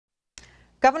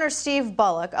Governor Steve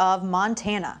Bullock of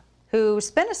Montana, who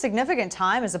spent a significant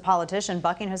time as a politician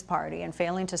bucking his party and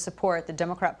failing to support the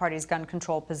Democrat Party's gun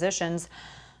control positions,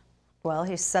 well,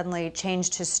 he's suddenly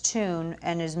changed his tune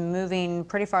and is moving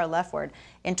pretty far leftward.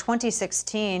 In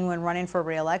 2016, when running for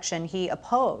re-election, he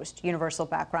opposed universal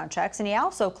background checks, and he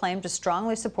also claimed to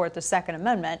strongly support the Second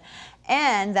Amendment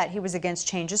and that he was against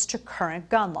changes to current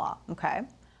gun law. Okay.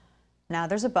 Now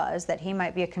there's a buzz that he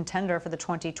might be a contender for the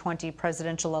 2020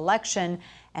 presidential election,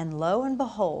 and lo and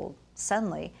behold,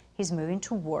 suddenly he's moving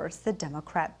towards the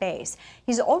Democrat base.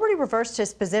 He's already reversed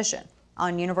his position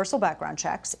on universal background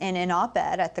checks in an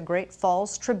op-ed at the Great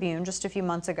Falls Tribune just a few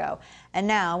months ago. And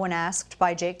now, when asked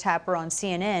by Jake Tapper on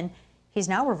CNN, he's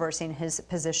now reversing his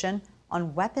position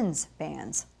on weapons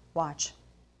bans. Watch.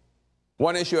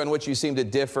 One issue on which you seem to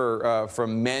differ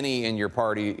from many in your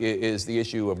party is the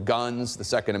issue of guns, the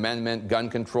Second Amendment, gun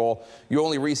control. You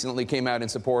only recently came out in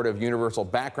support of universal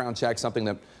background checks, something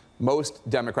that most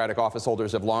Democratic office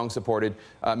holders have long supported.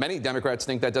 Many Democrats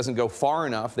think that doesn't go far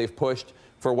enough. They've pushed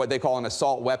for what they call an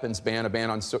assault weapons ban, a ban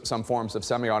on some forms of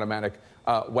semi-automatic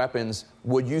weapons.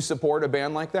 Would you support a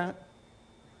ban like that?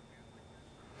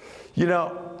 You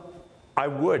know, I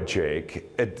would, Jake.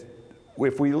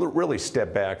 If we really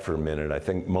step back for a minute, I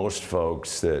think most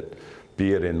folks that,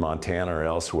 be it in Montana or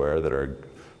elsewhere, that are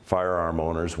firearm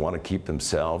owners want to keep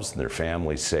themselves and their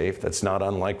families safe. That's not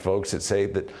unlike folks that say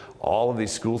that all of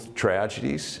these school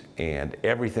tragedies and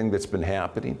everything that's been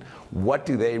happening, what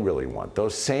do they really want?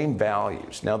 Those same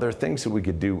values. Now, there are things that we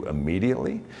could do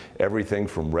immediately, everything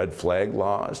from red flag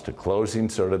laws to closing,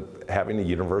 sort of having a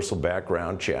universal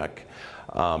background check,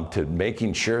 to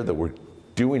making sure that we're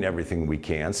doing everything we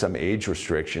can, some age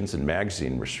restrictions and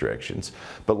magazine restrictions.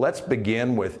 But let's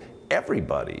begin with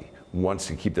everybody wants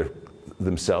to keep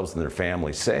themselves and their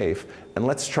families safe, and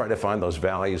let's try to find those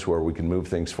values where we can move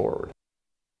things forward.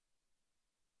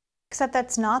 Except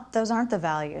those aren't the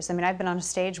values. I mean, I've been on a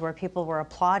stage where people were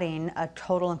applauding a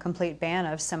total and complete ban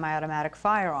of semi-automatic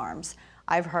firearms.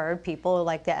 I've heard people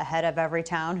like the head of every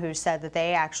town who said that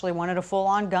they actually wanted a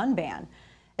full-on gun ban.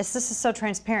 This is so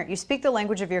transparent. You speak the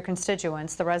language of your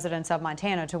constituents, the residents of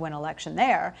Montana, to win election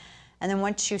there, and then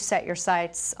once you set your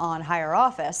sights on higher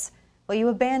office, well, you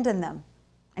abandon them.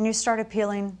 And you start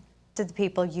appealing to the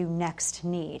people you next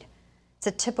need. It's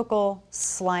a typical,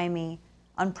 slimy,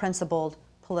 unprincipled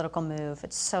political move.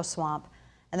 It's so swamp.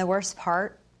 And the worst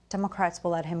part, Democrats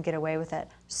will let him get away with it,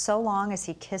 so long as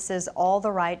he kisses all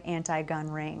the right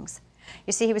anti-gun rings.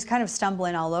 You see, he was kind of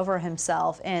stumbling all over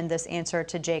himself in this answer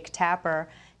to Jake Tapper.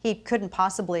 He couldn't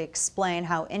possibly explain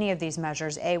how any of these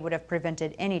measures, A, would have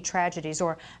prevented any tragedies,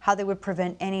 or how they would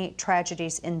prevent any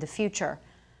tragedies in the future.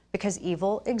 Because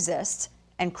evil exists,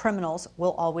 and criminals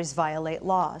will always violate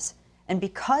laws. And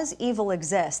because evil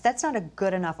exists, that's not a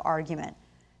good enough argument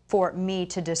for me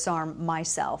to disarm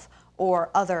myself or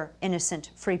other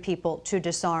innocent free people to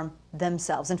disarm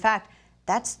themselves. In fact,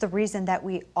 that's the reason that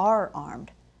we are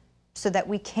armed, so that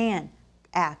we can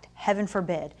act, heaven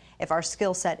forbid, if our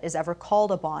skill set is ever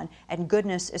called upon and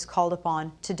goodness is called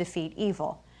upon to defeat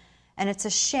evil. And it's a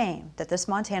shame that this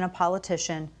Montana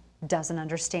politician doesn't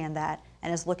understand that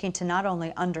and is looking to not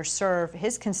only underserve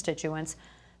his constituents,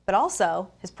 but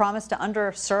also his promise to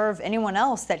underserve anyone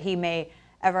else that he may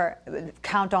ever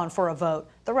count on for a vote,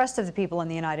 the rest of the people in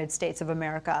the United States of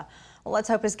America. Well, let's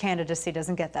hope his candidacy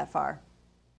doesn't get that far.